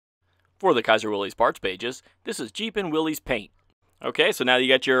For the Kaiser Willys parts pages, this is Jeep and Willys paint. Okay, so now you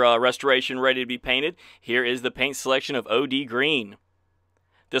got your restoration ready to be painted. Here is the paint selection of OD Green.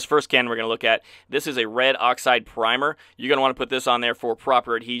 This first can we're going to look at, this is a red oxide primer. You're going to want to put this on there for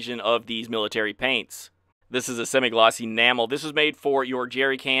proper adhesion of these military paints. This is a semi-glossy enamel. This is made for your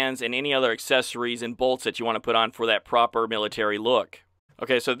jerry cans and any other accessories and bolts that you want to put on for that proper military look.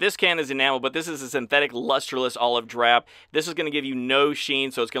 Okay, so this can is enamel, but this is a synthetic lusterless olive drab. This is going to give you no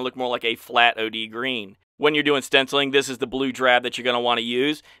sheen, so it's going to look more like a flat OD green. When you're doing stenciling, this is the blue drab that you're going to want to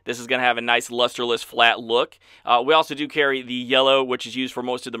use. This is going to have a nice lusterless flat look. We also do carry the yellow, which is used for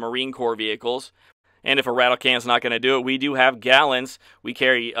most of the Marine Corps vehicles. And if a rattle can is not going to do it, we do have gallons. We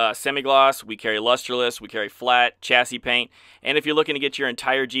carry semi-gloss, we carry lusterless, we carry flat, chassis paint. And if you're looking to get your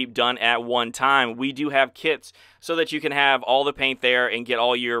entire Jeep done at one time, we do have kits so that you can have all the paint there and get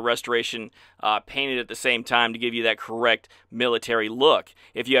all your restoration painted at the same time to give you that correct military look.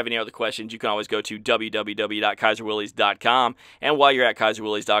 If you have any other questions, you can always go to www.kaiserwillys.com. And while you're at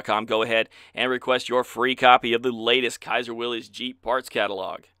kaiserwillys.com, go ahead and request your free copy of the latest Kaiser Willys Jeep parts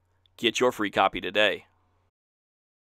catalog. Get your free copy today.